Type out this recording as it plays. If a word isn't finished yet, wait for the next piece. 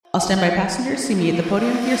stand by passengers. See me at the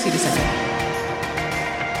podium for your seat assignment.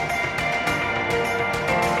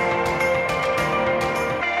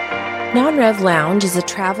 Non-Rev Lounge is a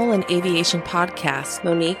travel and aviation podcast.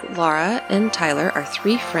 Monique, Laura, and Tyler are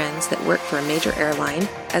three friends that work for a major airline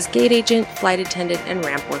as gate agent, flight attendant, and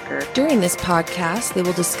ramp worker. During this podcast, they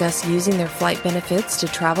will discuss using their flight benefits to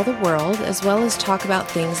travel the world, as well as talk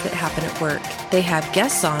about things that happen at work. They have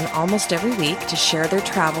guests on almost every week to share their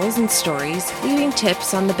travels and stories, leaving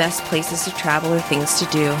tips on the best places to travel or things to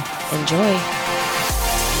do. Enjoy!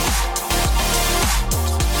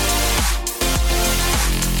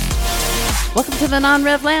 Welcome to the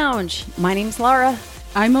Non-Rev Lounge. My name's Laura.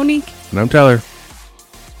 I'm Monique. And I'm Tyler.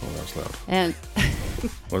 Oh, that was loud. And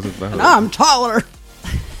Wasn't that? I'm taller.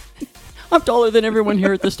 I'm taller than everyone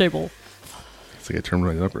here at this table. It's like I turned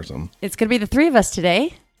right up or something. It's going to be the three of us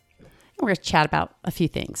today. We're going to chat about a few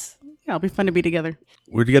things. Yeah, it'll be fun to be together.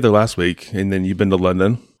 We were together last week, and then you've been to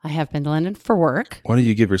London. I have been to London for work. Why don't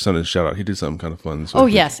you give your son a shout out? He did something kind of fun. So Oh,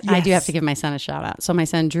 yes. I do have to give my son a shout out. So my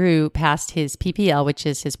son Drew passed his PPL, which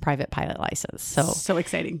is his private pilot license. So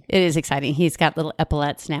exciting. it is exciting. He's got little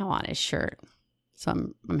epaulets now on his shirt. So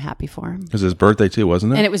I'm happy for him. It was his birthday too,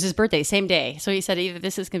 wasn't it? And it was his birthday, same day. So he said either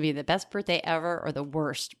this is going to be the best birthday ever or the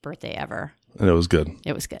worst birthday ever. And it was good.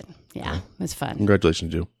 It was good. Yeah, it was fun.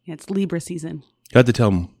 Congratulations, you. Yeah, it's Libra season. I had to tell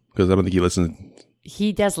him because I don't think he listens.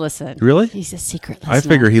 He does listen. Really? He's a secret listener. I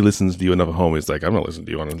figure he listens to you enough at home. He's like, I'm not listening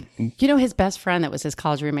to you on it. You know, his best friend that was his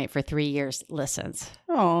college roommate for 3 years listens.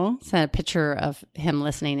 Oh, Sent a picture of him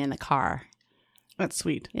listening in the car. that's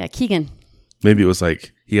sweet. Yeah, Keegan. Maybe it was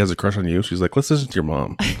like he has a crush on you. She's like, let's listen to your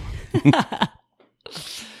mom.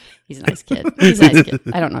 He's a nice kid. He's a nice kid.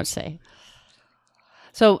 I don't know what to say.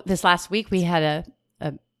 So this last week we had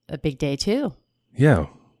a big day too. Yeah.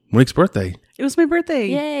 Monique's birthday. It was my birthday.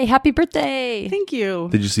 Yay, happy birthday. Thank you.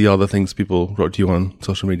 Did you see all the things people wrote to you on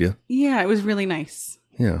social media? Yeah, it was really nice.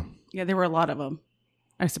 Yeah. Yeah, there were a lot of them.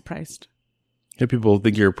 I was surprised. Yeah, people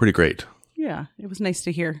think you're pretty great. Yeah, it was nice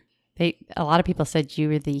to hear A lot of people said you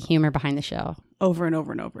were the humor behind the show. over and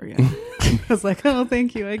over and over. Yeah. I was like, oh,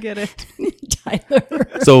 thank you. I get it. Tyler.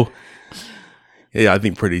 So, yeah, I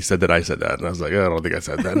think Pretty said that I said that. And I was like, I don't think I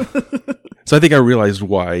said that. So I think I realized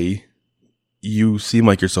why you seem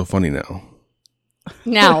like you're so funny now.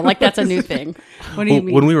 Now, like that's a new thing. What do you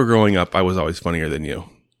mean? When we were growing up, I was always funnier than you.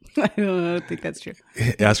 I don't think that's true.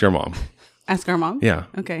 Ask your mom. Ask our mom? Yeah.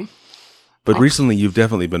 Okay. But recently, you've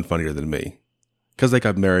definitely been funnier than me. Because I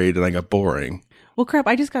got married and I got boring. Well, crap,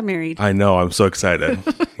 I just got married. I know. I'm so excited.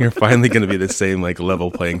 You're finally going to be the same like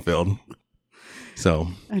level playing field. So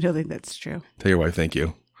I don't think that's true. tell your wife thank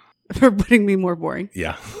you. For putting me more boring.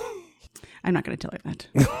 Yeah. I'm not going to tell her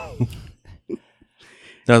that.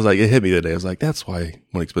 I was like, it hit me the day. I was like, that's why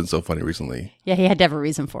Monique's been so funny recently. Yeah, he had to have a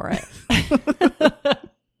reason for it.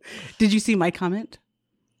 Did you see my comment?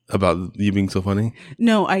 About you being so funny?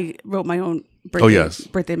 No, I wrote my own birthday, Oh, yes.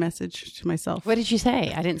 birthday message to myself. What did you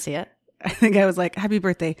say? I didn't see it. I think I was like, happy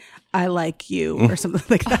birthday. I like you or something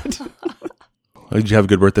like that. Did you have a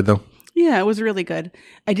good birthday though? Yeah, it was really good.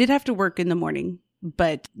 I did have to work in the morning,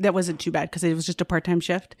 but that wasn't too bad because it was just a part-time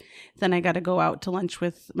shift. Then I got to go out to lunch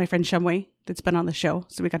with my friend Shumway that's been on the show.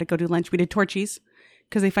 So we got to go do lunch. We did Torchy's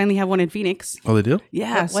because they finally have one in Phoenix. Oh, they do?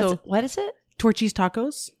 Yeah. What is it? Torchy's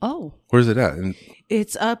Tacos. Oh, Where's it at? And,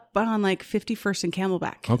 It's up on like 51st and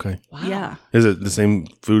Camelback. okay. wow. Yeah. Is it the same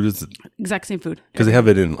food as? Exact same food. Because they have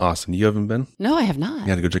it in Austin. You haven't been? No, I have not. You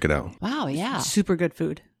got to go check it out. Wow, yeah. Super good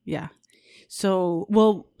food. Yeah. So,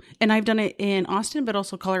 well, and I've done it in Austin, but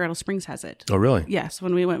also Colorado Springs has it. Oh, really? Yes.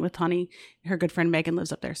 When we went with Tani, her good friend Megan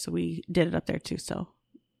lives up there. So we did it up there too. So,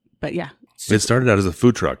 but yeah. It started out as a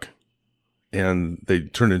food truck, and they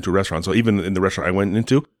turned it into a restaurant. So even in the restaurant I went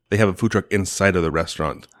into, they have a food truck inside of the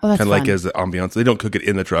restaurant, Oh, that's kind of like fun. as the ambiance. They don't cook it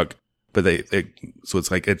in the truck, but so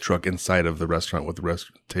it's like a truck inside of the restaurant with the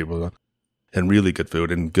rest table and really good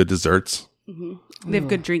food and good desserts. They have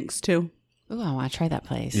good drinks too. Ooh, I want to try that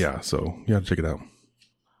place. Yeah, so you got to check it out.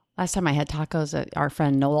 Last time I had tacos at our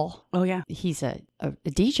friend Noel. Oh, yeah. He's a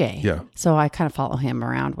DJ. Yeah. So I kind of follow him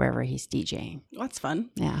around wherever he's DJing. Well, that's fun.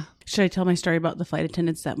 Yeah. Should I tell my story about the flight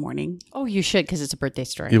attendants that morning? Oh, you should because it's a birthday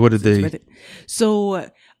story. Yeah, what did they? So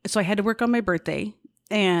I had to work on my birthday,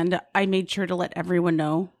 and I made sure to let everyone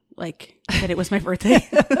know, like, that it was my birthday.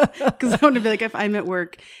 Because I want to be like, if I'm at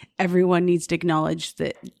work, everyone needs to acknowledge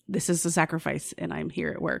that this is a sacrifice and I'm here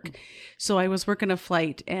at work. So I was working a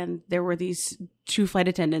flight, and there were these two flight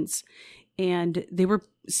attendants, and they were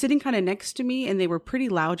sitting kind of next to me, and they were pretty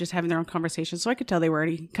loud, just having their own conversation. So I could tell they were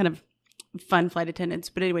already kind of fun flight attendants.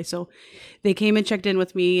 But anyway, so they came and checked in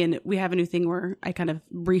with me, and we have a new thing where I kind of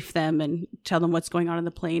brief them and tell them what's going on in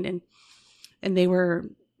the plane. And they were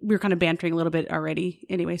we were kind of bantering a little bit already.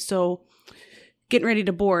 Anyway, so getting ready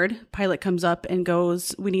to board, pilot comes up and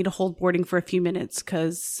goes, we need to hold boarding for a few minutes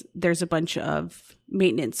because there's a bunch of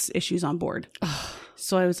maintenance issues on board.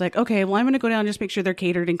 So I was like, okay, well, I'm going to go down and just make sure they're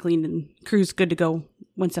catered and cleaned and crew's good to go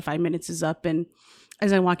once the 5 minutes is up. And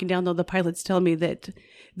as I'm walking down, though, the pilots tell me that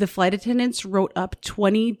the flight attendants wrote up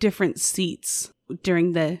 20 different seats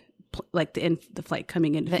during the flight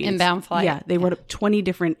coming into The Phoenix. inbound flight? Yeah, they wrote up 20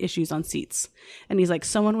 different issues on seats. And he's like,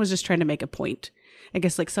 someone was just trying to make a point. I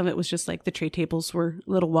guess like some of it was just like the tray tables were a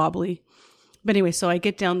little wobbly. But anyway, so I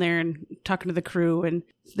get down there and talking to the crew and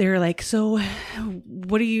they're like, so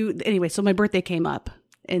what do you, anyway, so my birthday came up.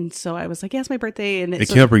 And so I was like, yeah, it's my birthday. And It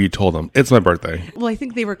came up or you told them, it's my birthday. well, I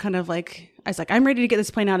think they were kind of like, I was like, I'm ready to get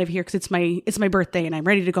this plane out of here because it's my birthday and I'm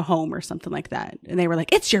ready to go home or something like that. And they were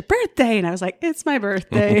like, it's your birthday. And I was like, it's my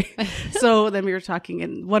birthday. So then we were talking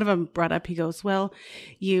and one of them brought up, he goes, well,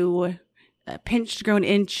 you pinched to grow an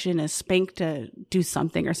inch and a spank to do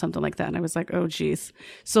something or something like that. And I was like, oh, geez.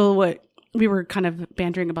 So we were kind of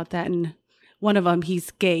bantering about that. And one of them,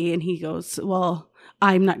 he's gay. And he goes, well,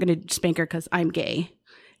 I'm not going to spank her because I'm gay.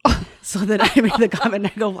 So then I made the comment,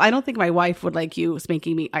 I go, I don't think my wife would like you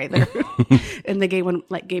spanking me either. And the gay one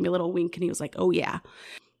like gave me a little wink and he was like, oh yeah.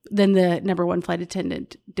 Then the number one flight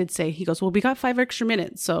attendant did say, he goes, well, we got 5 extra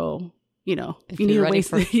minutes. So, you know, if you need to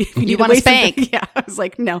waste, if you want to spank. Yeah. I was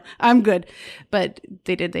like, no, I'm good. But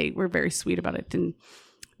they were very sweet about it. And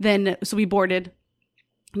then, so we boarded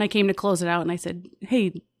and I came to close it out and I said,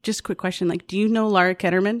 hey, just a quick question. Like, do you know Laura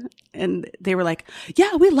Ketterman? And they were like,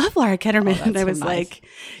 yeah, we love Laura Ketterman. Oh, and I so was nice. like,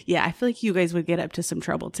 yeah, I feel like you guys would get up to some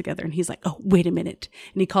trouble together. And he's like, oh, wait a minute.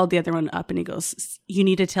 And he called the other one up and he goes, you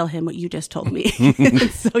need to tell him what you just told me.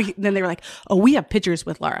 Then they were like, oh, we have pictures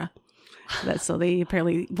with Laura. So they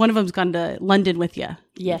apparently, one of them's gone to London with you.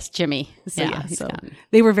 Yes, Jimmy. So he's gone.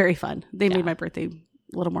 they were very fun. They Yeah. made my birthday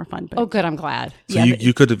a little more fun. But Oh, good. I'm glad. So Yeah,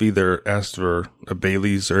 you could have either asked for a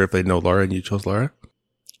Bailey's or if they know Laura and you chose Laura.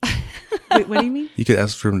 wait, what do you mean? You could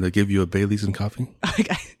ask for them to give you a Bailey's and coffee.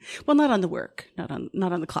 Well, not on the work, not on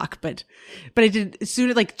the clock, but I did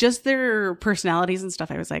soon, like just their personalities and stuff.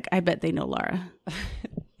 I was like, I bet they know Laura.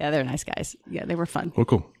 Yeah, they're nice guys. Yeah, they were fun. Oh,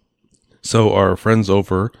 cool. So our friends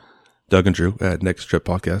over, Doug and Drew at Next Trip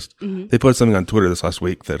Podcast, they put something on Twitter this last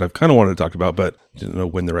week that I've kind of wanted to talk about, but didn't know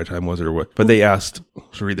when the right time was or what. But they asked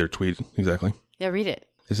to read their tweet exactly. Yeah, read it.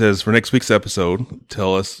 It says, for next week's episode,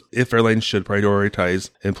 tell us if airlines should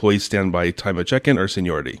prioritize employees standby time of check-in or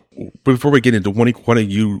seniority. Before we get into why don't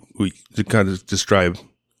you to kind of describe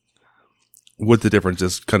what the difference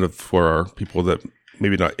is kind of for our people that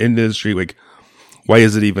maybe not in the industry, like why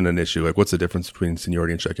is it even an issue? Like what's the difference between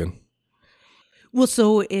seniority and check-in? Well,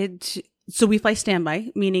 so we fly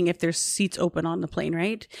standby, meaning if there's seats open on the plane,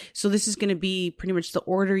 right? So this is going to be pretty much the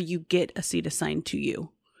order you get a seat assigned to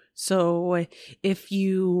you. So if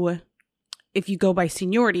you go by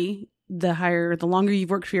seniority, the longer you've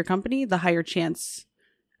worked for your company, the higher chance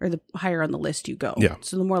or the higher on the list you go. Yeah.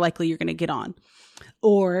 So the more likely you're going to get on.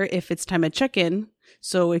 Or if it's time of check-in,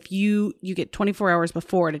 so if you get 24 hours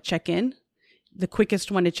before to check in, the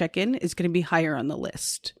quickest one to check in is going to be higher on the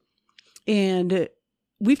list. And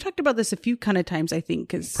we've talked about this a few kind of times, I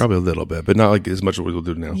think. Probably a little bit, but not like as much as we'll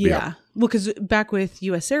do now. Yeah. Well, because back with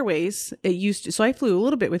U.S. Airways, it used to, so I flew a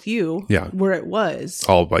little bit with you. Yeah. Where it was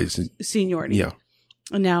All by seniority. yeah.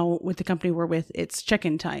 And now with the company we're with, it's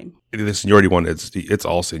check-in time. The seniority one, it's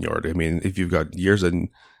all seniority. I mean, if you've got years in,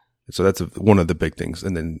 so that's one of the big things.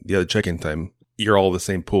 And then the other check-in time, you're all the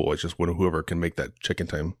same pool. It's just whoever can make that check-in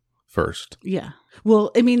time first. Yeah.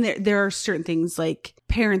 Well, I mean, there are certain things like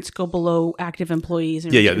parents go below active employees.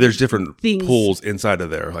 And Yeah. There's different things. pools inside of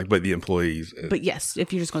there, like, but the employees, But yes,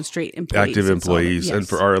 if you're just going straight employees. active it's all- employees, and yes.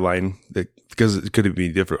 for our line, because it could be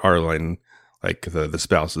different. Our line, like the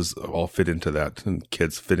spouses all fit into that, and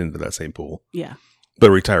kids fit into that same pool. Yeah.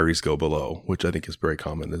 But retirees go below, which I think is very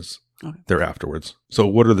common. Is Okay. they're afterwards. So,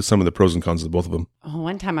 what are some of the pros and cons of both of them? Oh,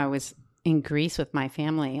 one time I was in Greece with my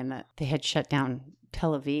family and they had shut down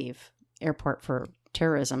Tel Aviv airport for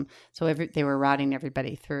terrorism. So they were routing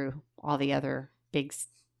everybody through all the other big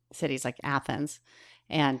cities like Athens.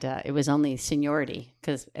 And it was only seniority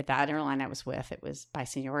because at that airline I was with, it was by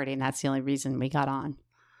seniority. And that's the only reason we got on.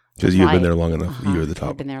 Because you've been Right. there long enough. Uh-huh. You were the I've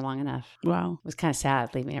top. been there long enough. Wow. It was kind of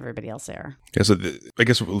sad leaving everybody else there. Yeah, so I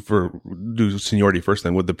guess for do seniority first,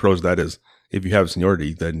 then what the pros of that is, if you have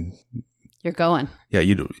seniority, then You're going. yeah,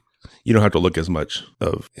 you don't have to look as much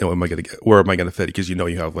of am I going to get, where am I going to fit? Because you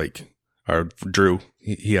have like our Drew,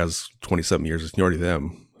 he has 27 years of seniority to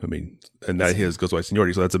them. I mean, and that his goes by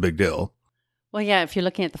seniority, so that's a big deal. Well, yeah, if you're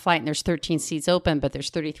looking at the flight and there's 13 seats open, but there's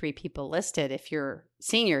 33 people listed, if you're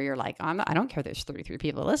senior, you're like, I don't care there's 33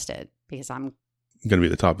 people listed because I'm going to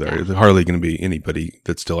be at the top there. Yeah. There's hardly going to be anybody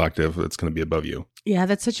that's still active that's going to be above you. Yeah,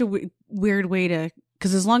 that's such a weird way to,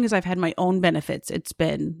 because as long as I've had my own benefits, it's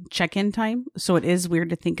been check-in time. So it is weird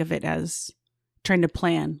to think of it as trying to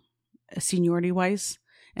plan seniority-wise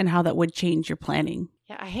and how that would change your planning.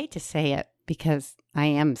 Yeah, I hate to say it because I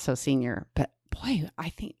am so senior, but boy, I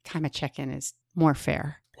think time of check-in is more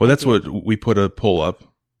fair. Well, that's what we put a poll up.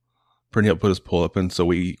 Brittany helped put us poll up, and so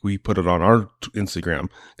we put it on our Instagram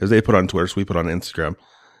because they put it on Twitter, so we put it on Instagram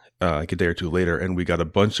like a day or two later, and we got a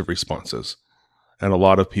bunch of responses, and a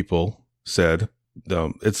lot of people said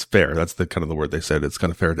it's fair. That's the kind of the word they said. It's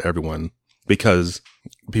kind of fair to everyone because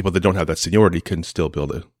people that don't have that seniority can still be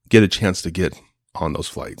able to get a chance to get on those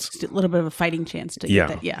flights. Just a little bit of a fighting chance to get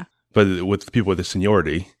that. Yeah. But with people with the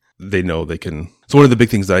seniority, they know they can. So one of the big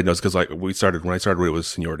things that I noticed, because like when I started, it was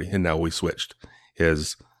seniority, and now we switched,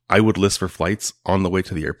 is I would list for flights on the way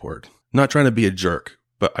to the airport. Not trying to be a jerk,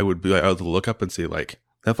 but I would look up and see like,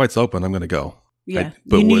 that flight's open, I'm going to go. Yeah,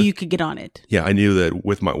 you knew you could get on it. Yeah, I knew that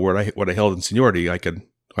with what I held in seniority,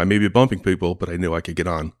 I may be bumping people, but I knew I could get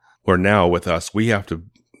on. Where now with us, we have to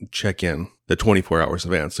check in the 24 hours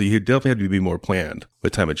in advance. So you definitely have to be more planned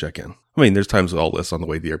with time of check-in. I mean, there's times I'll list on the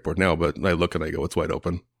way to the airport now, but I look and I go, it's wide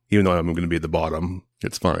open. Even though I'm going to be at the bottom,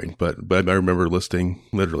 it's fine. But I remember listing,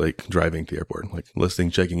 literally like, driving to the airport, like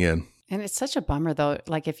listing, checking in. And it's such a bummer though.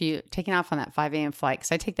 Like if you taking off on that 5 a.m. flight,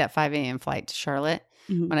 because I take that 5 a.m. flight to Charlotte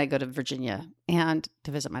when I go to Virginia and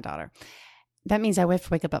to visit my daughter. That means I have to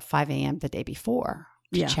wake up at 5 a.m. the day before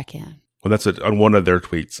to check in. Well, that's it on one of their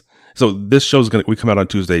tweets. So this show's we come out on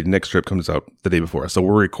Tuesday. Next trip comes out the day before. So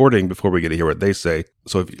we're recording before we get to hear what they say.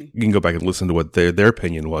 So if you can go back and listen to what their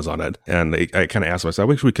opinion was on it. And I kind of asked myself, I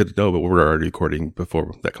wish we could know, but we're already recording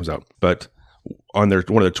before that comes out. But on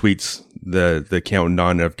one of the tweets, the account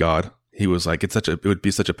None of God, he was like, it would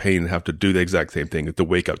be such a pain to have to do the exact same thing, to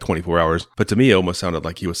wake up 24 hours. But to me, it almost sounded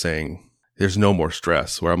like he was saying, there's no more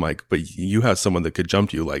stress, where I'm like, but you have someone that could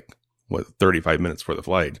jump to you like, 35 minutes for the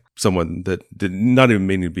flight. Someone that did not even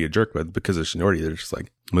mean to be a jerk, but because of seniority, they're just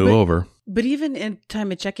like, move over. But even in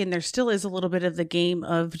time of check-in, there still is a little bit of the game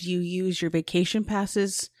of, do you use your vacation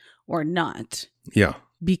passes or not? Yeah.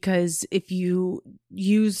 Because if you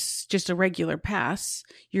use just a regular pass,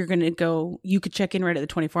 you're going to you could check in right at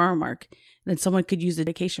the 24-hour mark. Then someone could use a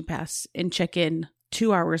vacation pass and check in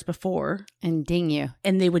 2 hours before. And ding you.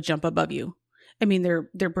 And they would jump above you. I mean,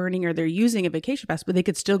 they're burning or they're using a vacation pass, but they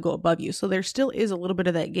could still go above you. So there still is a little bit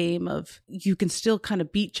of that game of, you can still kind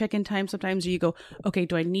of beat check-in time sometimes, or you go, okay,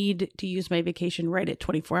 do I need to use my vacation right at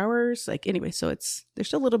 24 hours? Like, anyway, so there's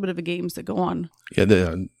still a little bit of a games that go on. Yeah,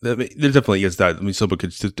 there definitely is that. I mean, someone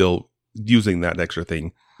could still using that extra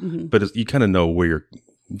thing, but you kind of know where you're,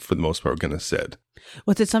 for the most part, going to sit.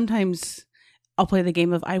 What's it sometimes... I'll play the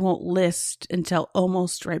game of, I won't list until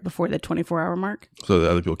almost right before the 24-hour mark. So that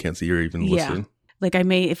other people can't see you're even listed. Like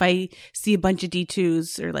if I see a bunch of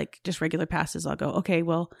D2s or like just regular passes, I'll go, okay,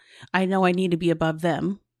 well, I know I need to be above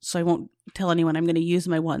them. So I won't tell anyone I'm going to use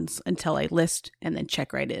my ones until I list and then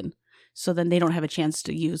check right in. So then they don't have a chance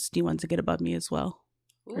to use D1s to get above me as well.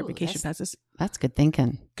 Or vacation passes. That's good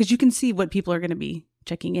thinking. Because you can see what people are going to be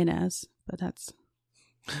checking in as, but that's...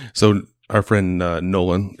 So our friend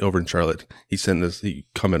Nolan over in Charlotte, he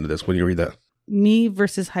commented this. When you read that, me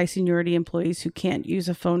versus high seniority employees who can't use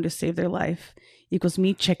a phone to save their life equals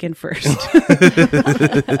me check in first.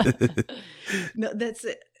 No, that's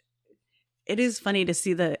it. It is funny to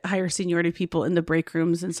see the higher seniority people in the break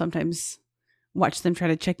rooms and sometimes watch them try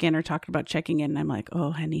to check in or talk about checking in. And I'm like,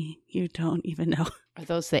 oh, honey, you don't even know. Are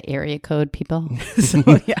those the area code people? So,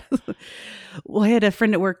 yeah. Well, I had a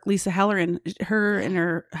friend at work, Lisa Halloran, her and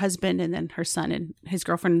her husband and then her son and his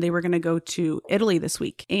girlfriend, they were going to go to Italy this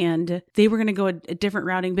week. And they were going to go a different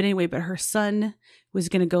routing. But anyway, her son was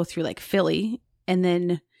going to go through like Philly and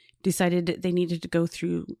then decided they needed to go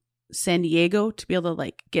through San Diego to be able to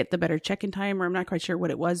like get the better check-in time, or I'm not quite sure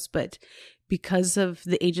what it was. But because of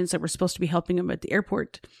the agents that were supposed to be helping him at the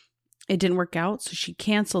airport, it didn't work out. So she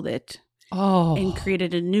canceled it. And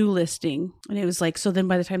created a new listing. And it was like, so then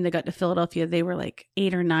by the time they got to Philadelphia, they were like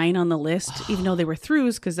 8 or 9 on the list, even though they were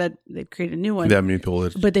throughs because they'd created a new one. That many people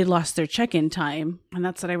but they lost their check-in time. And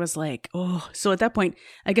that's what I was like, oh. So at that point,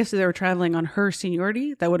 I guess if they were traveling on her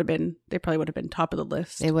seniority, they probably would have been top of the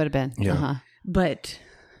list. They would have been. Yeah. Uh-huh. But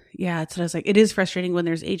yeah, that's what I was like. It is frustrating when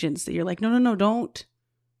there's agents that you're like, no, don't.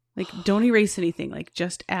 Like, don't erase anything. Like,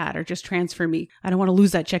 just add or just transfer me. I don't want to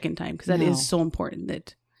lose that check-in time because that is so important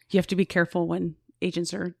that you have to be careful when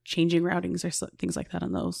agents are changing routings or things like that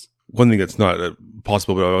on those. one thing that's not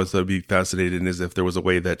possible, but I always would be fascinated is if there was a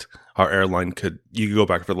way that our airline you could go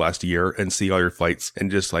back for the last year and see all your flights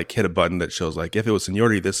and just like hit a button that shows like, if it was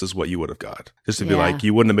seniority, this is what you would have got. Just to be like,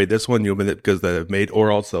 you wouldn't have made this one, you would have made it because that have made,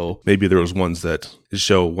 or also maybe there was ones that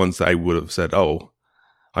show ones that I would have said, oh,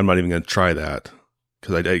 I'm not even going to try that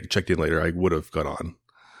because I checked in later, I would have got on.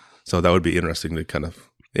 So that would be interesting to kind of,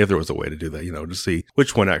 if there was a way to do that, to see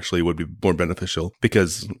which one actually would be more beneficial,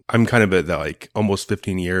 because I'm kind of at that like almost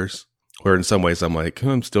 15 years where in some ways I'm like,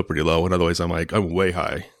 I'm still pretty low. In other ways, I'm like, I'm way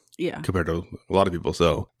high compared to a lot of people.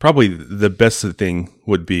 So probably the best thing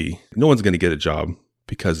would be no one's going to get a job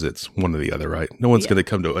because it's one or the other, right? No one's going to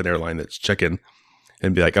come to an airline that's check-in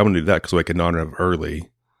and be like, I'm going to do that because I can non-rev early.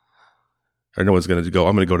 Or no one's going to go,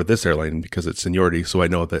 I'm going to go to this airline because it's seniority. So I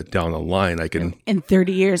know that down the line I can. In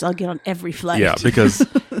 30 years, I'll get on every flight. Yeah, because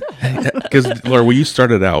Laura, when you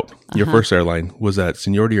started out, your first airline, was that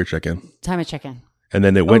seniority or check-in? Time of check-in. And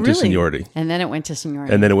then it went to seniority. And then it went to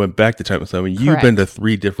seniority. And then it went back to time. So I mean, you've been to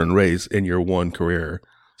 3 different ways in your one career.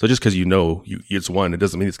 So just because it's one, it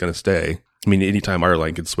doesn't mean it's going to stay. I mean, anytime our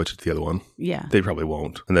airline could switch it to the other one. Yeah. They probably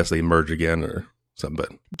won't unless they merge again or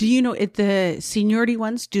something. But do you know if the seniority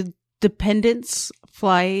ones, do dependents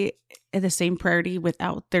fly at the same priority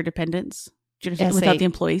without their dependents? Without the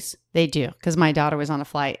employees? They do. Because my daughter was on a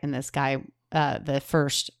flight and this guy, the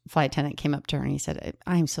first flight attendant came up to her and he said,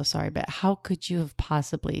 I'm so sorry, but how could you have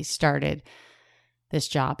possibly started this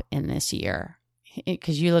job in this year?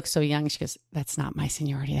 Because you look so young. She goes, that's not my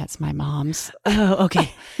seniority. That's my mom's. Oh,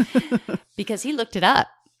 okay. Because he looked it up.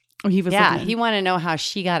 Oh, he was. Yeah. He wanted to know how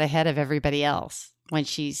she got ahead of everybody else when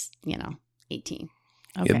she's, 18.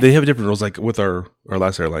 Okay. Yeah, they have different rules. Like with our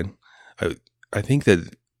last airline, I think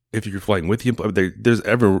that if you're flying with you, there's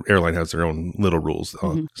every airline has their own little rules.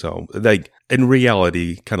 Mm-hmm. So like in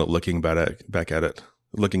reality, kind of looking back at it,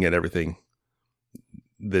 looking at everything,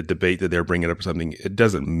 the debate that they're bringing up or something, it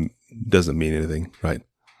doesn't mean anything, right?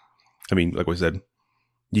 I mean, like we said,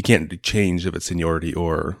 you can't change if it's seniority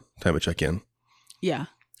or time of check-in. Yeah.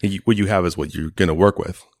 What you have is what you're going to work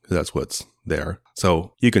with. That's what's there.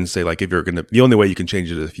 So you can say like, if you're going to, the only way you can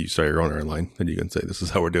change it is if you start your own airline, then you can say this is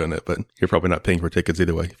how we're doing it, but you're probably not paying for tickets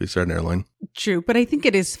either way if you start an airline. True. But I think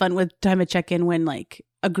it is fun with time of check-in when like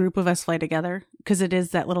a group of us fly together, because it is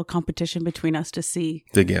that little competition between us to see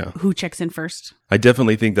who checks in first. I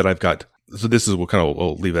definitely think that so this is what kind of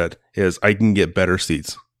we'll leave at, is I can get better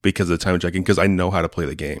seats because of the time of check-in, because I know how to play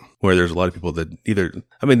the game. Where there's a lot of people that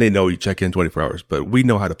they know you check in 24 hours, but we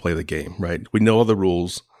know how to play the game, right? We know all the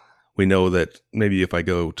rules. We know that maybe if I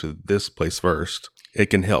go to this place first, it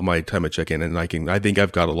can help my time of check-in, and I think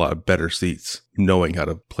I've got a lot of better seats knowing how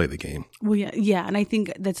to play the game. Well, yeah, and I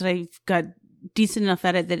think that's what I've got decent enough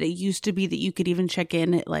at it that it used to be that you could even check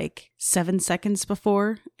in at like 7 seconds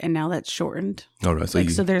before, and now that's shortened. All right,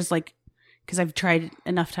 so there's like, because I've tried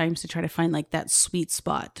enough times to try to find like that sweet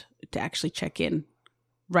spot to actually check in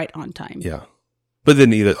right on time. Yeah, but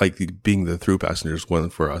then either like being the through passengers one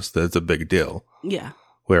for us, that's a big deal. Yeah.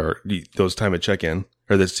 Where those time of check-in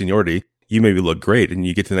or the seniority, you maybe look great and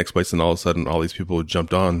you get to the next place and all of a sudden all these people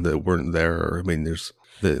jumped on that weren't there. Or, I mean, there's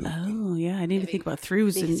oh yeah, I need to think about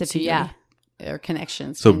throughs and yeah, or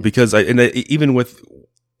connections. So because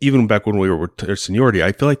even back when we were with seniority,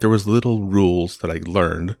 I feel like there was little rules that I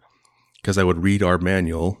learned because I would read our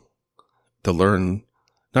manual to learn,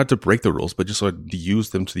 not to break the rules, but just to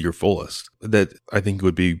use them to your fullest. That I think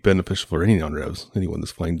would be beneficial for any non-revs, anyone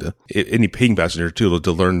that's flying any paying passenger too,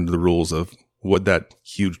 to learn the rules of what that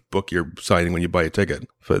huge book you're signing when you buy a ticket.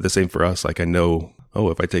 But the same for us. Like I know,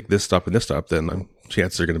 if I take this stop and this stop, then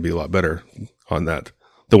chances are going to be a lot better on that.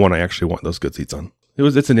 The one I actually want those good seats on.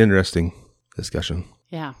 It's an interesting discussion.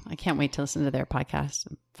 Yeah. I can't wait to listen to their podcast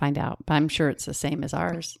and find out, but I'm sure it's the same as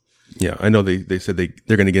ours. Yeah, I know they said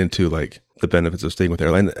they're going to get into like the benefits of staying with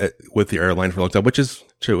the airline for a long time, which is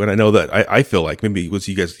true. And I know that I feel like maybe what's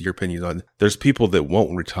your opinion on, there's people that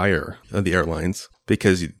won't retire on the airlines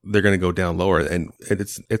because they're going to go down lower, and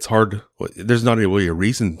it's hard. There's not really a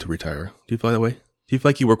reason to retire. Do you feel that way? Do you feel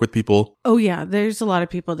like you work with people? Oh yeah, there's a lot of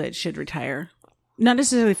people that should retire, not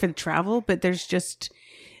necessarily for the travel, but there's just,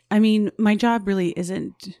 I mean, my job really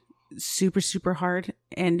isn't super hard,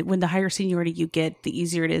 and when the higher seniority you get, the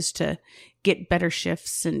easier it is to get better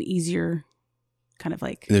shifts and easier kind of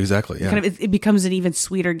like exactly it becomes an even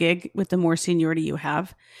sweeter gig with the more seniority you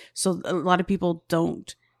have. So a lot of people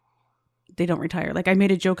don't retire. Like I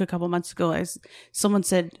made a joke a couple months ago, someone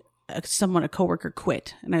said a coworker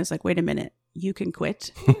quit, and I was like, wait a minute, you can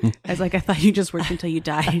quit? I was like, I thought you just worked until you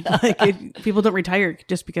died. People don't retire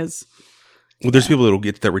just because. Well, there's people that will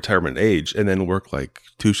get to that retirement age and then work like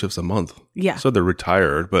 2 shifts a month. Yeah. So they're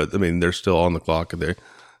retired, but I mean, they're still on the clock and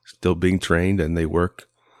still being trained and they work,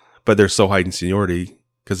 but they're so high in seniority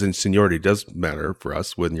because in seniority does matter for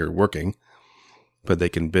us when you're working, but they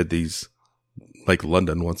can bid these like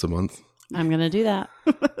London once a month. I'm going to do that.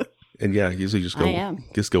 And yeah, usually just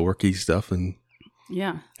go work easy stuff. And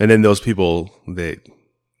then those people, they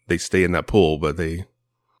stay in that pool, but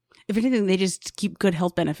if anything, they just keep good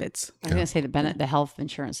health benefits. I was going to say the health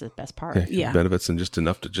insurance is the best part. Yeah. Benefits and just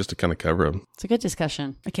enough to kind of cover them. It's a good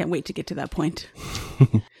discussion. I can't wait to get to that point.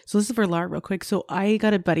 So this is for Laura real quick. So I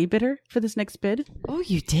got a buddy bidder for this next bid. Oh,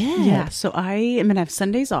 you did? Yeah. So I am going to have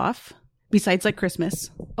Sundays off besides like Christmas.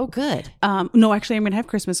 Oh, good. No, actually I'm going to have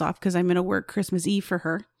Christmas off because I'm going to work Christmas Eve for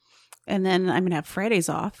her. And then I'm going to have Fridays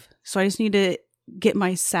off. So I just need to get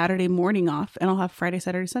my Saturday morning off and I'll have Friday,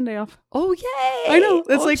 Saturday, Sunday off. Oh, yay. I know.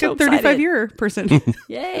 That's like a 35-year person.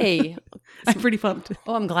 Yay. I'm pretty pumped.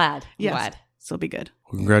 Oh, I'm glad. Yes. Glad. So it'll be good.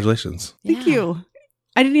 Well, congratulations. Thank you.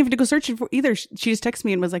 I didn't even have to go searching for either. She just texted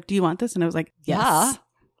me and was like, do you want this? And I was like, yes.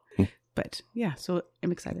 Yeah. But yeah, so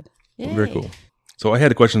I'm excited. Yay. Very cool. So I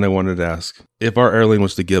had a question I wanted to ask. If our airline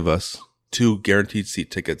was to give us 2 guaranteed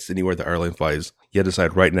seat tickets anywhere the airline flies, you had to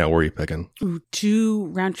decide right now where you're picking. Ooh, 2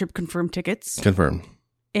 round trip confirmed tickets. Confirm.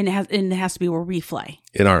 And it has to be where we fly.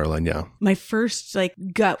 In our airline, yeah. My first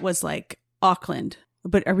gut was like Auckland.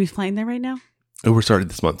 But are we flying there right now? Oh, we're starting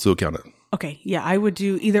this month, so we'll count it. Okay. Yeah, I would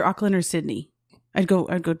do either Auckland or Sydney. I'd go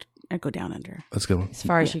down under. That's a good one. As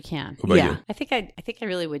far as you can. What about you? I think I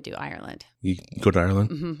really would do Ireland. You go to Ireland?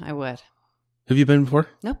 Mm-hmm, I would. Have you been before?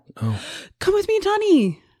 Nope. Oh. Come with me,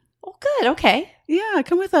 Tani. Oh, good. Okay. Yeah,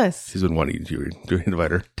 come with us. She's been wanting to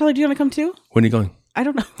invite her. Tyler, do you want to come too? When are you going? I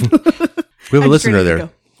don't know. We have a I'm listener ready to there. go.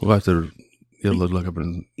 We'll have to look up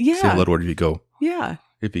and Yeah. say hello to her if you go. Yeah.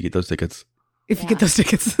 If you get those tickets. If you get those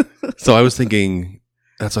tickets. So I was thinking,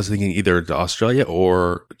 either to Australia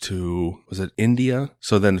or to, was it India?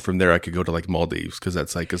 So then from there I could go to like Maldives because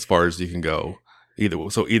that's like as far as you can go.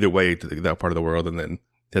 Either way to that part of the world and then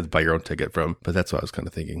you have to buy your own ticket from. But that's what I was kind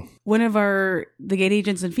of thinking. One of the gate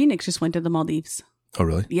agents in Phoenix just went to the Maldives. Oh,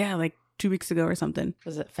 really? Yeah, like 2 weeks ago or something.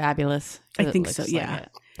 Was it fabulous? I It think looks so, like yeah. it.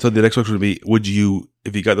 So the next question would be, would you,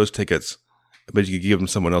 if you got those tickets, but you could give them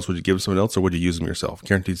to someone else, would you give them to someone else or would you use them yourself?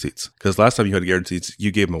 Guaranteed seats. Because last time you had guaranteed seats,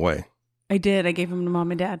 you gave them away. I did. I gave them to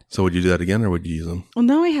mom and dad. So would you do that again or would you use them? Well,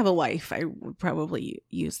 now I have a wife. I would probably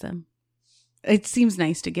use them. It seems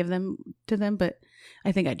nice to give them to them, but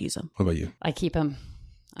I think I'd use them. What about you? I keep them.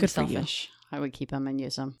 Good for you. Selfish. I would keep them and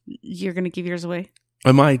use them. You're going to give yours away?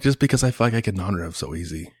 I might, just because I feel like I can honor them so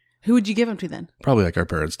easy. Who would you give them to then? Probably like our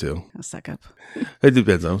parents too. I'll suck up. It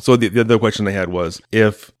depends though. So the other question I had was,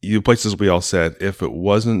 if you places we all said, if there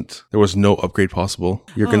was no upgrade possible,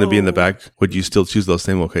 you're going to be in the back, would you still choose those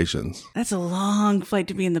same locations? That's a long flight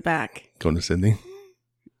to be in the back. Going to Sydney?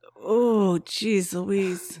 Oh, jeez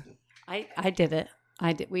Louise. I did it.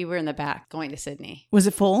 We were in the back going to Sydney Was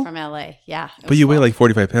it full? from LA. Yeah. it But was you weigh full. like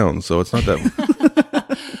 45 pounds, so it's not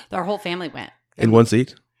that. Our whole family went. In one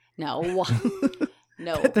seat? No.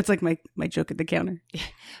 No. That's like my joke at the counter.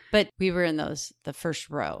 But we were in the first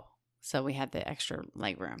row. So we had the extra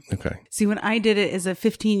leg room. Okay. See, when I did it as a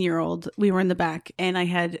 15-year-old, we were in the back and I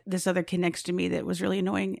had this other kid next to me that was really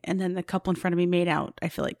annoying. And then the couple in front of me made out, I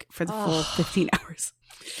feel like, for the full 15 hours.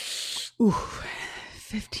 Ooh,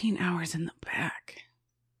 15 hours in the back.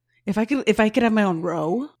 If I could have my own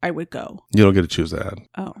row, I would go. You don't get to choose that.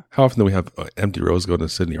 Oh, How often do we have empty rows going to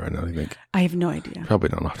Sydney right now, do you think? I have no idea. Probably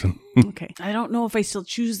not often. Okay. I don't know if I still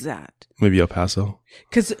choose that. Maybe El Paso.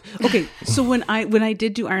 Because, okay, so when I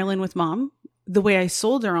did do Ireland with mom, the way I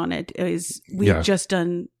sold her on it is we had just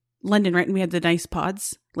done London, right? And we had the nice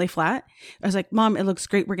pods lay flat. I was like, Mom, it looks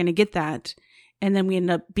great. We're going to get that. And then we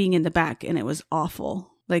ended up being in the back and it was awful.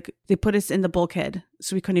 Like they put us in the bulkhead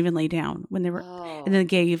so we couldn't even lay down when they were, and then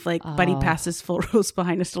gave like buddy passes full rows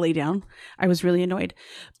behind us to lay down. I was really annoyed.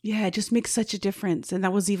 Yeah, it just makes such a difference. And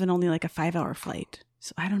that was even only like a 5-hour flight.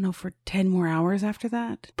 So I don't know for 10 more hours after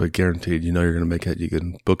that. But guaranteed, you're going to make it. You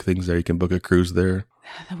can book things there. You can book a cruise there.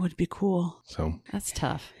 That would be cool. So That's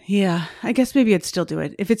tough. Yeah, I guess maybe I'd still do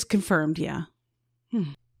it. If it's confirmed, yeah.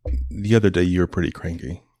 the other day you were pretty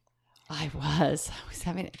cranky. I was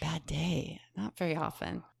having a bad day. Not very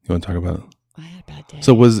often. You want to talk about it? I had a bad day.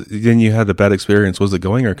 So then you had a bad experience. Was it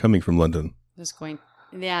going or coming from London?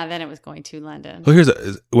 Then it was going to London.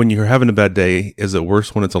 So when you're having a bad day, is it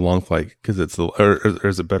worse when it's a long flight? Because or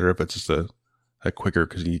is it better if it's just a quicker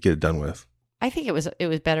because you get it done with? I think it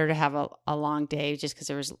was better to have a long day just because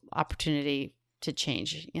there was opportunity to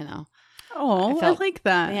change, Oh, I like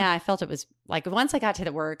that. Yeah, I felt it was like once I got to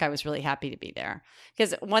the work, I was really happy to be there.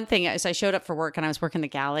 Because one thing is I showed up for work and I was working the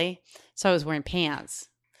galley. So I was wearing pants.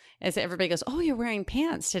 And so everybody goes, "Oh, you're wearing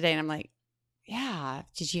pants today." And I'm like, Yeah.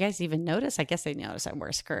 Did you guys even notice? I guess they noticed I wore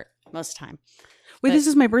a skirt most of the time. Wait, But- this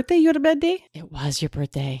is my birthday? You had a bad day? It was your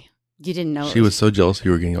birthday. You didn't know. She was so jealous you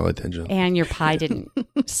were getting all the attention. And your pie didn't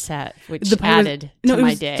set, which The pie was- added No, to it my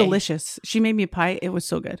was day. delicious. She made me a pie. It was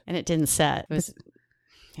so good. And it didn't set. It was,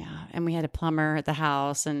 yeah. And we had a plumber at the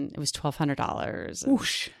house, and it was $1,200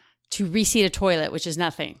 Whoosh. to reseat a toilet, which is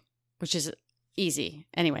nothing, which is easy.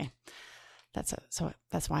 Anyway, so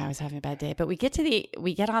that's why I was having a bad day. But we get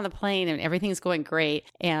on the plane, and everything's going great.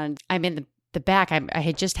 And I'm in the back. I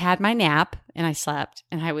had just had my nap, and I slept,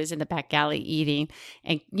 and I was in the back galley eating.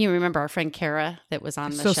 And you remember our friend Kara that was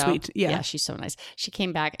on the So show? sweet. Yeah. She's so nice. She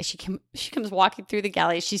came back. She comes walking through the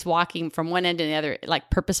galley. She's walking from one end to the other, like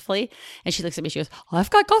purposefully. And she looks at me. She goes, "I've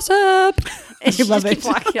got gossip." And she love just keeps it.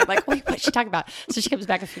 walking. I'm like, "Wait, what's she talking about?" So she comes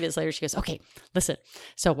back a few minutes later. She goes, "Okay, listen.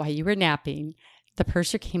 So while you were napping, the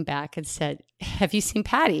purser came back and said, 'Have you seen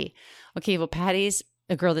Patty?' Okay, well, Patty's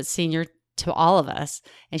a girl that's senior to all of us,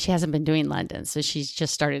 and she hasn't been doing London, so she's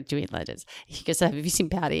just started doing Londons." He goes, "Have you seen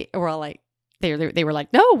Patty?" And we're all like, they were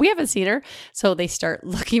like, "No, we haven't seen her." So they start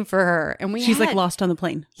looking for her, and She's like lost on the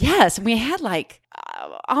plane. Yes, we had like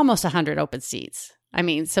almost 100 open seats. I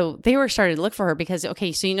mean, so they were starting to look for her because,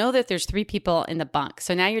 okay, so you know that there's 3 people in the bunk.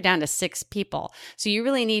 So now you're down to 6 people. So you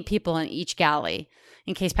really need people in each galley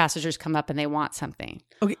in case passengers come up and they want something.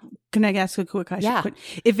 Okay. Can I ask a quick question? Yeah.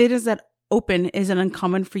 If it is that open, is it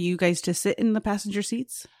uncommon for you guys to sit in the passenger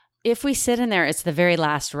seats? If we sit in there, it's the very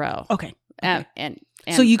last row. Okay. And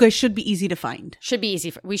So you guys should be easy to find. should be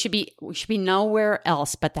easy. We should be nowhere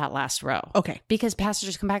else but that last row. Okay. Because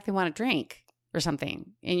passengers come back, they want a drink or something,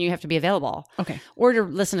 and you have to be available. Okay. Or to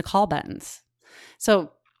listen to call buttons.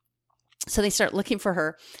 So they start looking for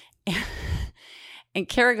her. And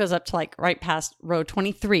Kara goes up to like right past row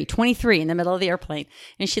 23 in the middle of the airplane.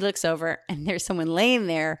 And she looks over, and there's someone laying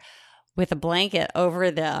there with a blanket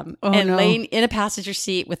over them and no. laying in a passenger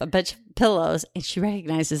seat with a bunch of pillows. And she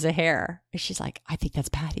recognizes a hair. And she's like, "I think that's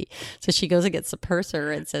Patty." So she goes and gets the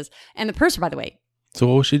purser and says, and the purser, by the way, So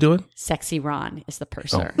what was she doing? Sexy Ron is the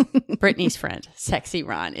purser. Brittany's friend, Sexy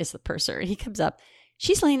Ron, is the purser. And he comes up.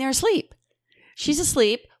 She's laying there asleep. She's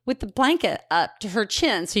asleep with the blanket up to her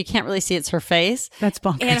chin, so you can't really see it's her face. That's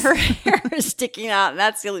bonkers. And her hair is sticking out. And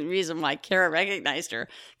that's the only reason why Kara recognized her,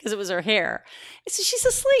 because it was her hair. And so she's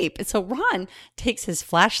asleep. And so Ron takes his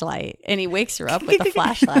flashlight and he wakes her up with the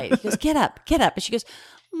flashlight. He goes, get up. And she goes,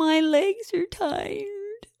 "My legs are tired."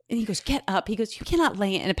 And he goes, "Get up." He goes, "You cannot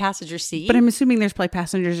lay in a passenger seat." But I'm assuming there's probably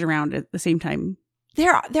passengers around at the same time.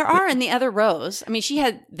 There are in the other rows. I mean, she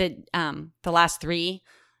had the last 3.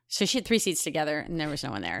 So she had 3 seats together, and there was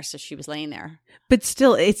no one there. So she was laying there. But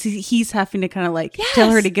still, he's having to kind of like Yes.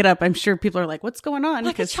 tell her to get up. I'm sure people are like, "What's going on?"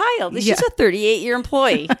 Like a 'Cause- child. Yeah. She's a 38-year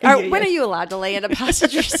employee. Yeah, When yeah. are you allowed to lay in a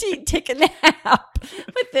passenger seat and take a nap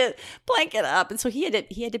with the blanket up? And so he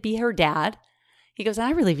had to be her dad. He goes, "I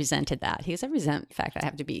really resented that." He goes, "I resent the fact that I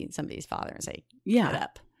have to be somebody's father and say, Yeah.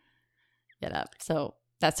 Get up." So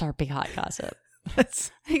that's our big hot gossip. That's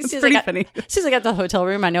As soon as pretty I got- funny. As soon as I got to the hotel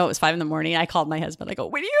room, I know it was 5 a.m. I called my husband. I go,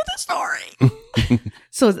 "When do you hear the story?"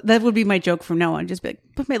 So that would be my joke from now on. Just be like,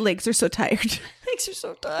 "But my legs are so tired." Legs are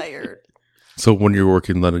so tired. So when you're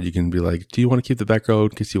working in London, you can be like, "Do you want to keep the back row in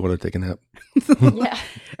case you want to take a nap?" Yeah.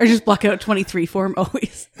 Or just block out 23 for him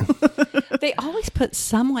always. They always put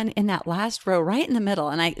someone in that last row right in the middle.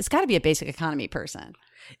 And it's got to be a basic economy person.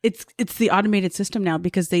 It's the automated system now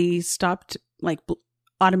because they stopped like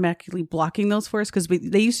automatically blocking those for us because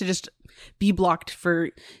they used to just be blocked for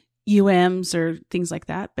UMs or things like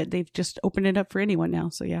that, but they've just opened it up for anyone now.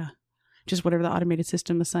 So yeah, just whatever the automated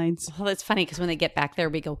system assigns. Well, it's funny because when they get back there,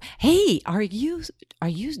 we go, "Hey, are you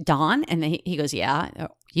Don?" And he goes, "Yeah." "Oh,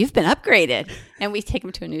 you've been upgraded." And we take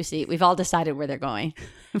him to a new seat. We've all decided where they're going.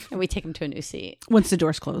 And we take him to a new seat. Once the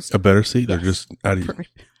door's closed. A better seat or just out of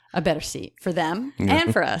A better seat for them Yeah.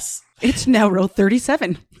 and for us. It's now row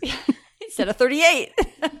 37. Instead of 38.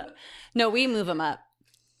 No, we move them up.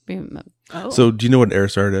 Oh. So do you know what an air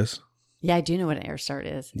start is? Yeah, I do know what an air start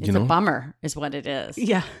is. It's You know? a bummer is what it is.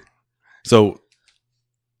 Yeah. So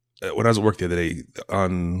when I was at work the other day,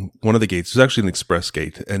 on one of the gates, it was actually an express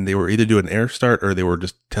gate, and they were either doing an air start or they were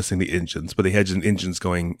just testing the engines, but they had engines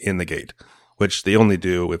going in the gate, which they only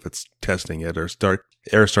do if it's testing it or start.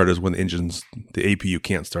 Air start is when the APU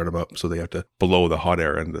can't start them up, so they have to blow the hot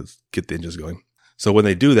air and get the engines going. So when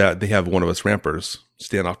they do that, they have one of us rampers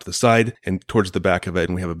stand off to the side and towards the back of it,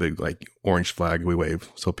 and we have a big like orange flag we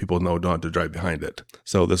wave so people know not to drive behind it.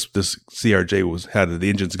 So this CRJ had the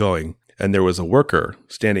engines going, and there was a worker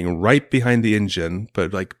standing right behind the engine,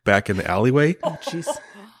 but like back in the alleyway, Oh, jeez.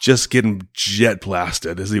 just getting jet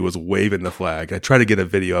blasted as he was waving the flag. I tried to get a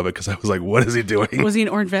video of it because I was like, "What is he doing?" Was he an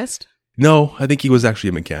orange vest? No, I think he was actually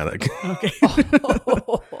a mechanic, Okay.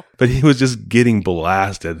 but he was just getting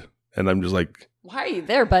blasted. And I'm just like, Why are you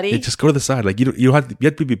there, buddy? "Yeah, just go to the side. Like you have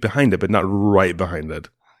to be behind it, but not right behind it.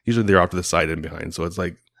 Usually they're off to the side and behind. So it's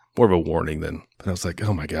like more of a warning than, but I was like,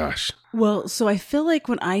 oh my gosh. Well, so I feel like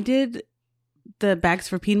when I did the bags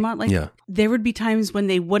for Piedmont, like Yeah. there would be times when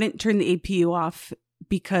they wouldn't turn the APU off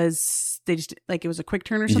because they just like it was a quick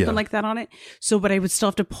turn or something Yeah. like that on it. So, but I would still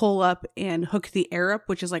have to pull up and hook the air up,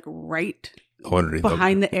 which is like right Underneath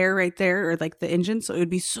behind the air right there, or like the engine. So it would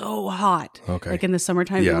be so hot. Okay. Like in the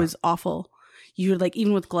summertime, Yeah. it was awful. You would like,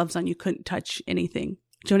 even with gloves on, you couldn't touch anything.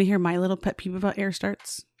 Do you want to hear my little pet peeve about air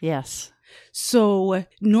starts? Yes. So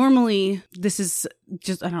normally this is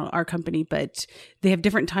just, I don't know, our company, but they have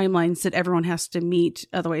different timelines that everyone has to meet.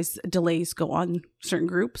 Otherwise delays go on certain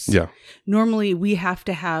groups. Yeah. Normally we have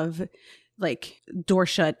to have like door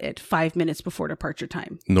shut at 5 minutes before departure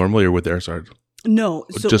time. Normally or with air start? No.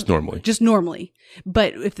 So Just normally. Just normally.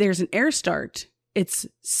 But if there's an air start, it's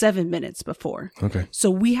 7 minutes before. Okay. So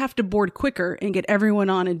we have to board quicker and get everyone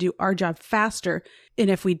on and do our job faster. And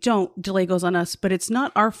if we don't, delay goes on us. But it's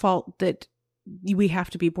not our fault that we have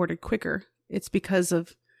to be boarded quicker. It's because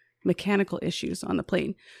of mechanical issues on the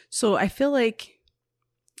plane. So I feel like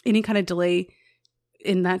any kind of delay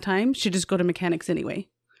in that time should just go to mechanics anyway,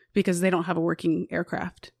 because they don't have a working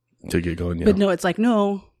aircraft. To get going, yeah. But no, it's like,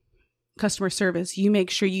 no, customer service. You make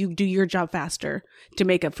sure you do your job faster to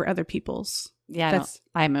make up for other people's. Yeah, That's-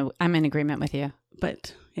 I'm in agreement with you.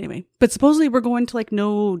 But anyway, but supposedly we're going to like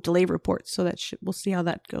no delay reports, so that we'll see how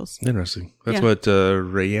that goes. Interesting. That's Yeah. what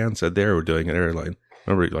Rayanne said they were doing at airline.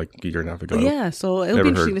 Remember, like a year and a half ago. Yeah, so it'll Never be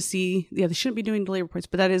interesting heard. to see. Yeah, they shouldn't be doing delay reports,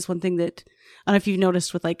 but that is one thing that I don't know if you've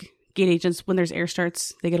noticed with like gate agents, when there's air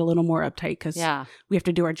starts, they get a little more uptight because Yeah. we have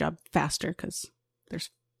to do our job faster because there's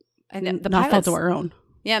And not the fault pilots, to our own.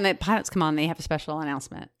 yeah, and the pilots come on, they have a special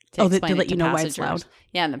announcement Oh, to explain let it you know why it's passengers. loud.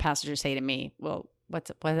 Yeah, and the passengers say to me, "Well, what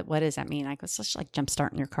does that mean?" I go, "It's just like jump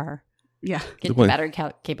starting your car, Yeah, get The the plane- battery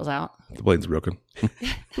cables out." The plane's broken.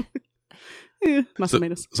 must So, have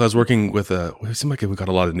made us. so I was working with it seemed like we got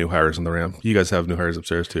a lot of new hires on the ramp. You guys have new hires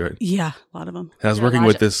upstairs too, right? Yeah, a lot of them. And I was Yeah, working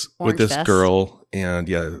large with this orange vest. girl, and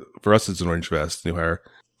yeah, for us it's an orange vest, new hire.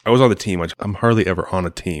 I was on the team. I'm hardly ever on a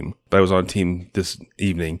team, but I was on a team this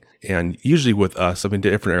evening. And usually with us, I mean,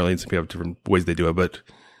 different airlines, we have different ways they do it, but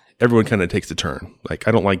everyone kind of takes a turn. Like,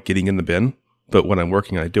 I don't like getting in the bin, but when I'm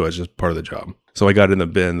working, I do it. It's just part of the job. So I got in the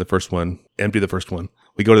bin, the first one, empty the first one.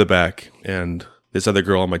 We go to the back, and this other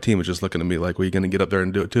girl on my team was just looking at me like, well, you going to get up there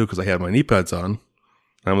and do it too? Because I had my knee pads on. And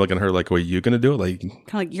I'm looking at her like, well, you going to do it? Like, Kind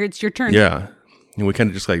of like it's your turn. yeah. And we kind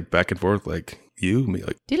of just like back and forth, like, you, me,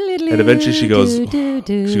 like, And eventually she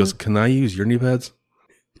goes, can I use your knee pads?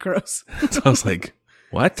 Gross. So I was like,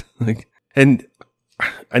 what? Like, and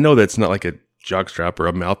I know that's not like a jock strap or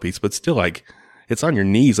a mouthpiece, but still, like, it's on your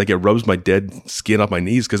knees. Like, it rubs my dead skin off my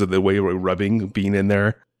knees because of the way we're rubbing being in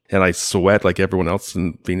there. And I sweat like everyone else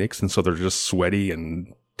in Phoenix. And so they're just sweaty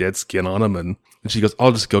and dead skin on them. And she goes,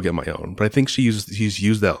 I'll just go get my own. But I think she's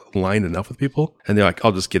used that line enough with people. And they're like,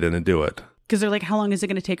 I'll just get in and do it. Because they're like, how long is it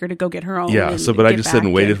going to take her to go get her own? Yeah. and So, but I get just sit and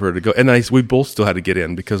back waited for her to go. And we both still had to get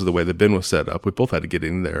in because of the way the bin was set up. We both had to get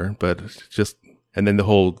in there. But just, and then the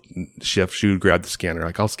whole shift, she would grab the scanner.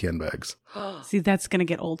 Like, I'll scan bags. See, that's going to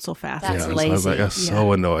get old so fast. That's So I was like, I was lazy.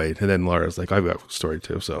 so annoyed. And then Laura's like, I've got a story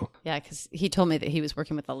too. So Yeah, because he told me that he was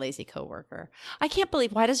working with a lazy coworker. I can't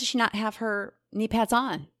believe, why does she not have her knee pads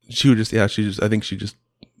on? she would just, I think she just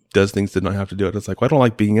does things to not have to do it. It's like, well, I don't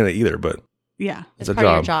like being in it either, but Yeah. It's it's a part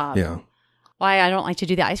of job. your job. Yeah. Why I don't like to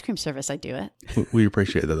do the ice cream service, I do it. We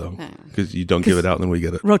appreciate that though, Yeah. because you don't give it out and then we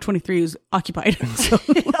get it. Row 23 was occupied. So,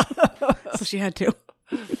 so she had to.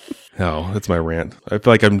 Oh, that's my rant. I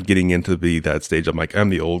feel like I'm getting into that stage. I'm like, I'm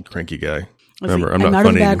the old cranky guy. Remember, I'm out not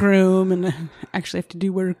of the funny. back room and actually have to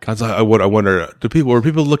do work. I was like, I wonder, were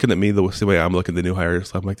people looking at me the same way I'm looking at the new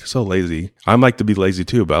hires? I'm like, they're so lazy. I like to be lazy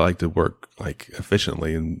too, but I like to work like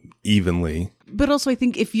efficiently and evenly. But also, I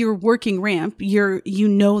think if you're working ramp, you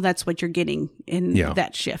know that's what you're getting in Yeah.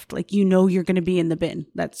 that shift. Like, you know you're going to be in the bin.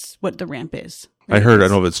 That's what the ramp is. I heard, I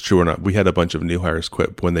don't know if it's true or not. We had a bunch of new hires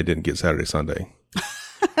quit when they didn't get Saturday, Sunday.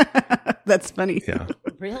 That's funny. Yeah.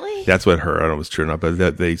 Really? That's what I heard. I don't know if it's true or not, but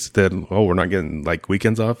that they said, oh, we're not getting like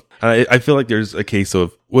weekends off. I feel like there's a case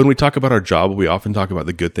of when we talk about our job, we often talk about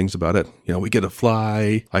the good things about it. You know, we get to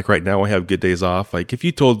fly. Like right now, I have good days off. Like if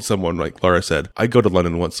you told someone, like Laura said, I go to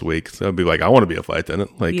London once a week, so I'd be like, I want to be a flight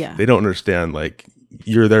attendant. Like Yeah. they don't understand, like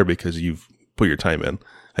you're there because you've put your time in.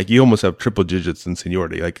 Like you almost have triple digits in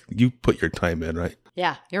seniority. Like you put your time in, right?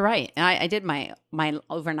 Yeah, you're right. And I did my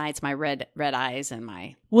overnights, my red eyes, and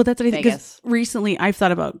my Well, that's what I think. 'Cause Vegas. recently I've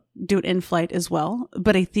thought about doing in flight as well,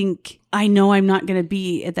 but I think I know I'm not going to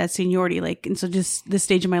be at that seniority. Like, and so just this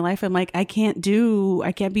stage of my life, I'm like, I can't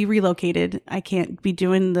be relocated. I can't be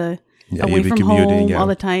doing the Yeah, away you'd be from commuting, home yeah. all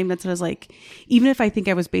the time. That's what I was like. Even if I think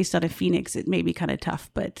I was based out of Phoenix, it may be kind of tough,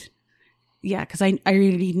 but yeah, because I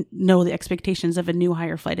already know the expectations of a new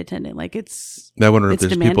hire flight attendant. Like I wonder if it's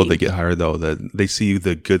there's people demanding. that get hired though that they see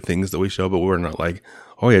the good things that we show, but we're not like,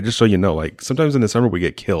 oh yeah, just so you know, like sometimes in the summer we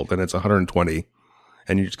get killed and it's 120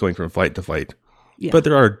 and you're just going from flight to flight. Yeah. But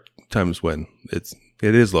there are times when it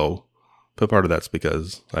is low. But part of that's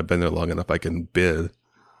because I've been there long enough I can bid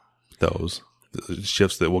those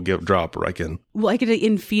shifts that will drop or I can. Well, I could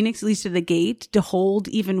in Phoenix, at least at the gate, to hold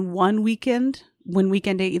even one weekend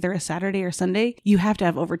day, either a Saturday or Sunday, you have to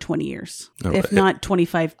have over 20 years, Oh, if right. not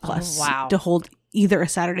 25 plus, wow. to hold either a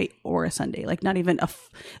Saturday or a Sunday. Like not even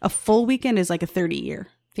a full weekend is like a 30-year.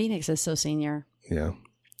 Phoenix is so senior. Yeah.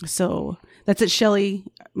 So that's it. Shelley,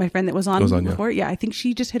 my friend that was on, Yeah. before. Yeah, I think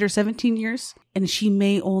she just hit her 17 years and she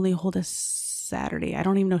may only hold a Saturday. I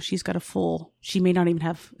don't even know if she's got she may not even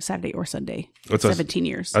have Saturday or Sunday. What's us- 17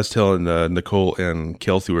 years. I was telling Nicole and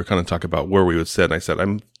Kelsey, we were kind of talking about where we would sit. And I said,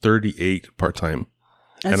 I'm 38 part-time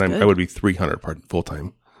That's and good. I would be 300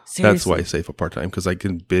 full-time. That's Seriously. why I say for part-time because I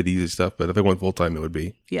can bid easy stuff. But if I went full-time, it would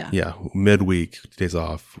be, Yeah. midweek, days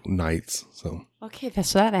off, nights. So, Okay,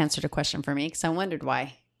 so that answered a question for me because I wondered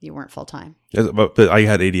why you weren't full time. but I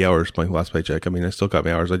had 80 hours my last paycheck. I mean, I still got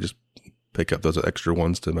my hours. I just pick up those extra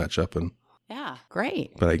ones to match up. Yeah,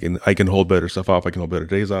 great. But I can hold better stuff off. I can hold better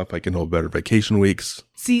days off. I can hold better vacation weeks.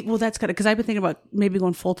 See, well, that's kind of because I've been thinking about maybe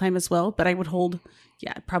going full time as well, but I would hold,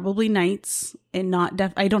 probably nights and not.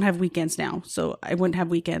 I don't have weekends now, so I wouldn't have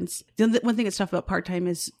weekends. One thing that's tough about part time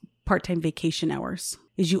is part time vacation hours.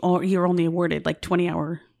 Is you're only awarded like 20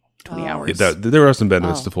 hours. There are some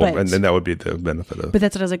benefits Oh, to full, but- and that would be the benefit of. But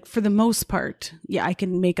that's what I was like. For the most part, I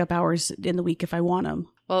can make up hours in the week if I want them.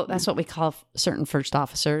 Well, that's what we call certain first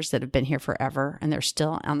officers that have been here forever and they're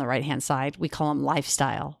still on the right-hand side. We call them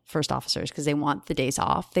lifestyle first officers because they want the days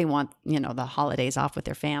off. They want, the holidays off with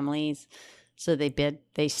their families. So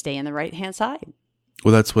they stay in the right-hand side.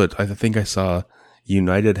 Well, that's what I think I saw.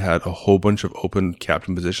 United had a whole bunch of open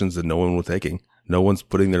captain positions that no one was taking. No one's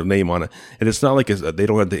putting their name on it. And it's not like they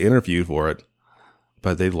don't have to interview for it,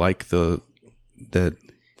 but they like that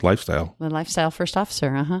lifestyle. The lifestyle first officer,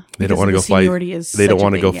 They don't Because want to the go fly. seniority is They don't such a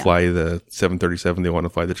want to go thing, yeah. fly the 737. They want to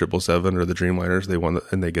fly the 777 or the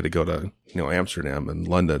Dreamliners. And they get to go to Amsterdam and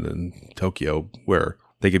London and Tokyo, where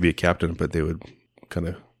they could be a captain, but they would kind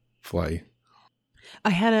of fly. I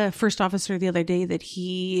had a first officer the other day that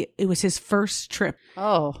it was his first trip.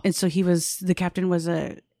 Oh, And so the captain was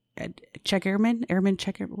a check airman,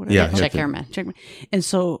 check airman, whatever. Yeah, check airman. Checkman. And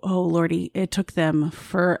so, oh Lordy, it took them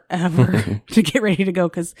forever to get ready to go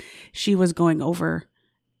because she was going over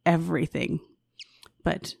everything.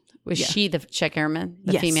 But Was Yeah. she the check airman,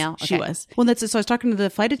 the yes, female? she Okay. was. Well, so I was talking to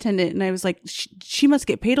the flight attendant, and I was like, she must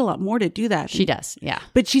get paid a lot more to do that. She does, yeah.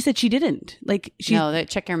 But she said she didn't. Like No, the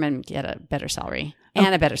check airmen get a better salary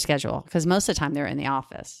and a better schedule because most of the time they're in the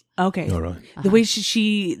office. Okay. All right. The way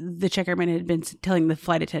the check airman had been telling the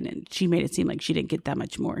flight attendant, she made it seem like she didn't get that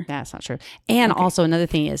much more. That's not true. And also another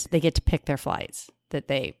thing is they get to pick their flights that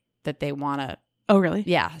they want to. Oh, really?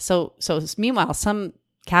 Yeah. So meanwhile, some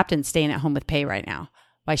captain's staying at home with pay right now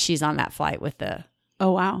while she's on that flight with the.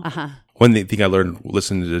 Oh, wow. One thing I learned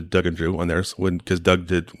listening to Doug and Drew on theirs, because Doug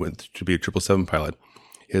went to be a 777 pilot,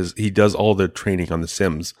 is he does all the training on the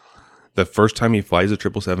sims. The first time he flies a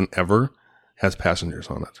 777 ever has passengers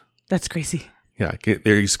on it. That's crazy. Yeah,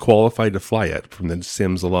 he's qualified to fly it from the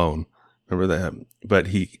sims alone. Remember that? But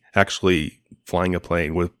he actually flying a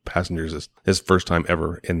plane with passengers is his first time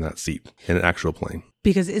ever in that seat in an actual plane.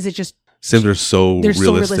 Because is it just Sims are so they're realistic.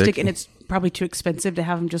 so realistic, and it's probably too expensive to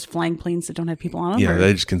have them just flying planes that don't have people on them? Yeah, or-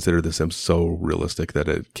 they just consider the Sims so realistic that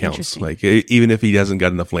it counts. Interesting. Like even if he hasn't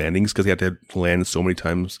got enough landings because he had to land so many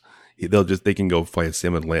times, they can go fly a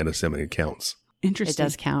sim and land a sim and it counts. It Interesting.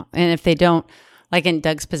 does count. And if they don't, like in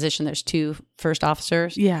Doug's position, there's 2 first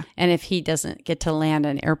officers. Yeah. And if he doesn't get to land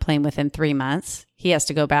an airplane within 3 months, he has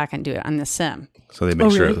to go back and do it on the sim. So they make Oh,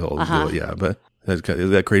 sure really? they'll do it. Yeah, but is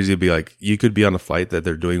that crazy to be like you could be on a flight that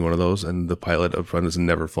they're doing one of those and the pilot up front has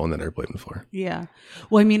never flown that airplane before. Yeah.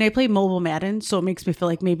 Well, I mean, I play mobile Madden, so it makes me feel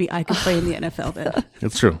like maybe I could play in the NFL then.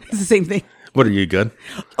 It's true. It's the same thing. What are you good?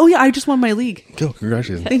 Oh, yeah, I just won my league. Go,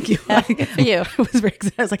 congratulations. Thank you. Good for you. I was very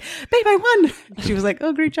excited. I was like, babe, I won. She was like,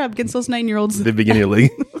 oh, great job against those 9-year-olds. The beginning of the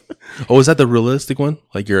league. Oh, is that the realistic one?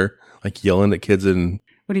 Like you're like yelling at kids and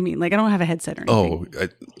What do you mean? Like, I don't have a headset or anything.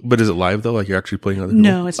 But is it live though? Like you're actually playing other people?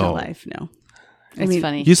 No, it's not live. No. It's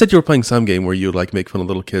funny. You said you were playing some game where you would like make fun of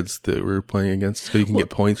little kids that we're playing against so you can get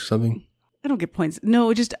points or something. I don't get points.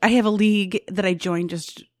 No, just I have a league that I joined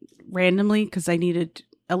just randomly because I needed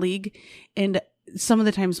a league. And some of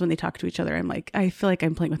the times when they talk to each other, I'm like, I feel like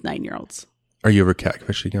I'm playing with 9-year-olds. Are you ever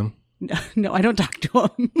catfishing them? No, I don't talk to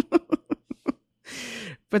them.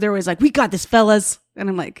 But they're always like, we got this, fellas. And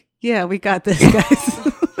I'm like, yeah, we got this, guys.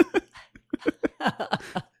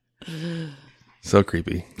 So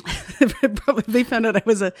creepy. Probably they found out I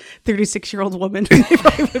was a 36-year-old woman. They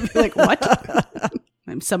probably would be like, what?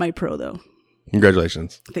 I'm semi-pro, though.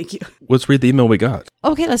 Congratulations. Thank you. Let's read the email we got.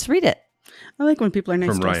 Okay, let's read it. I like when people are nice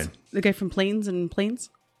From to us. Ryan. The guy from Planes and Planes?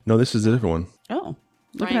 No, this is a different one. Oh.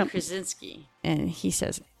 Look it Ryan up. Krasinski. And he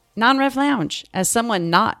says, Non-Rev Lounge. As someone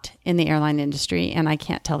not in the airline industry, and I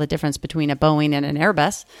can't tell the difference between a Boeing and an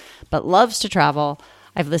Airbus, but loves to travel,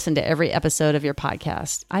 I've listened to every episode of your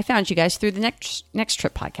podcast. I found you guys through the Next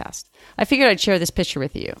Trip podcast. I figured I'd share this picture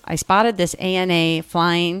with you. I spotted this ANA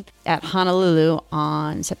flying at Honolulu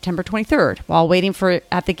on September 23rd while waiting for it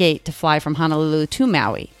at the gate to fly from Honolulu to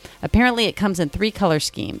Maui. Apparently, it comes in 3 color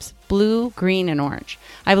schemes, blue, green, and orange.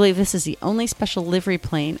 I believe this is the only special livery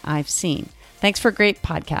plane I've seen. Thanks for a great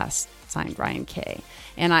podcast. Signed, Ryan K.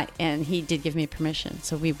 And he did give me permission,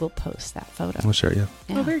 so we will post that photo. I'll share it, yeah.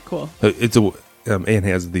 Oh, very cool. It's a ANA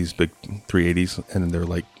has these big 380s, and they're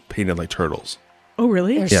like painted like turtles. Oh,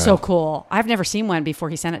 really? They're so cool. I've never seen one before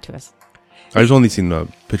he sent it to us. I've only seen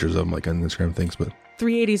pictures of them like on Instagram things, but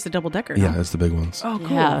 380 is the double decker. yeah, huh? that's the big ones. Oh,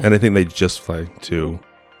 cool. Yeah. And I think they just fly to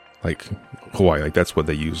like Hawaii. Like that's what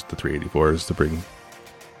they use the 380 for, is to bring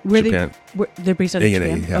Where Japan. they're based out of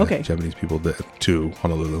ANA, Japan? yeah, Okay. Japanese people to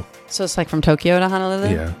Honolulu. So it's like from Tokyo to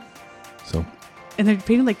Honolulu? Yeah. So And they're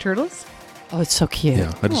painted like turtles? Oh, it's so cute.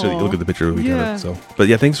 yeah, I just Aw. look at the picture we got Yeah. it. So, but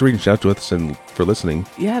yeah, thanks for reaching out to us and for listening.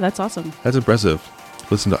 Yeah, that's awesome. That's impressive.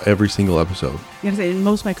 Listen to every single episode. You gotta say,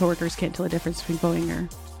 most of my coworkers can't tell the difference between Boeing or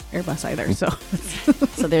Airbus either. So,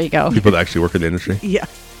 So there you go. People that actually work in the industry. yeah.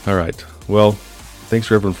 All right. Well, thanks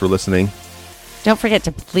for everyone for listening. Don't forget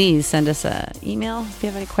to please send us an email if you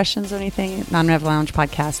have any questions or anything.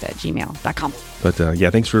 nonrevloungepodcast@gmail.com. But yeah,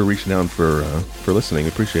 thanks for reaching out and for listening.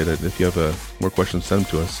 Appreciate it. If you have more questions, send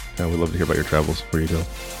them to us. We'd love to hear about your travels, where you go.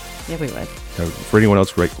 Yeah, we would. For anyone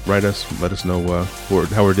else, write us. Let us know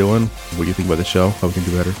how we're doing, what you think about the show, how we can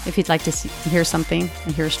do better. If you'd like to hear something,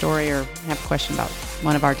 or hear a story, or have a question about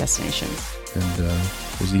one of our destinations. And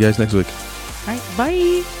we'll see you guys next week. All right.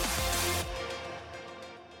 Bye.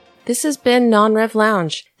 This has been Non-Rev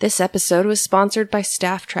Lounge. This episode was sponsored by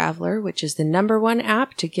Staff Traveler, which is the #1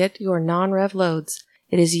 app to get your non-rev loads.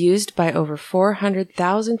 It is used by over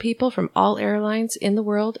 400,000 people from all airlines in the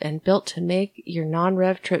world and built to make your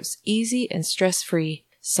non-rev trips easy and stress-free.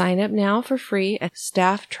 Sign up now for free at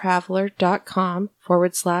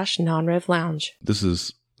stafftraveler.com/non-rev lounge. This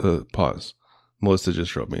is pause. Melissa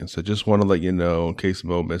just wrote me and said, just want to let you know, in case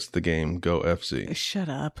Mo missed the game, go FC. Shut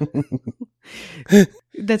up.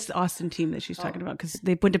 That's the Austin team that she's talking about because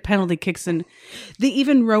they went to penalty kicks and they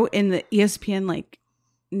even wrote in the ESPN like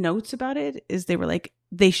notes about it is they were like,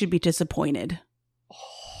 they should be disappointed.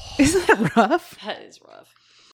 Isn't that rough? That is rough.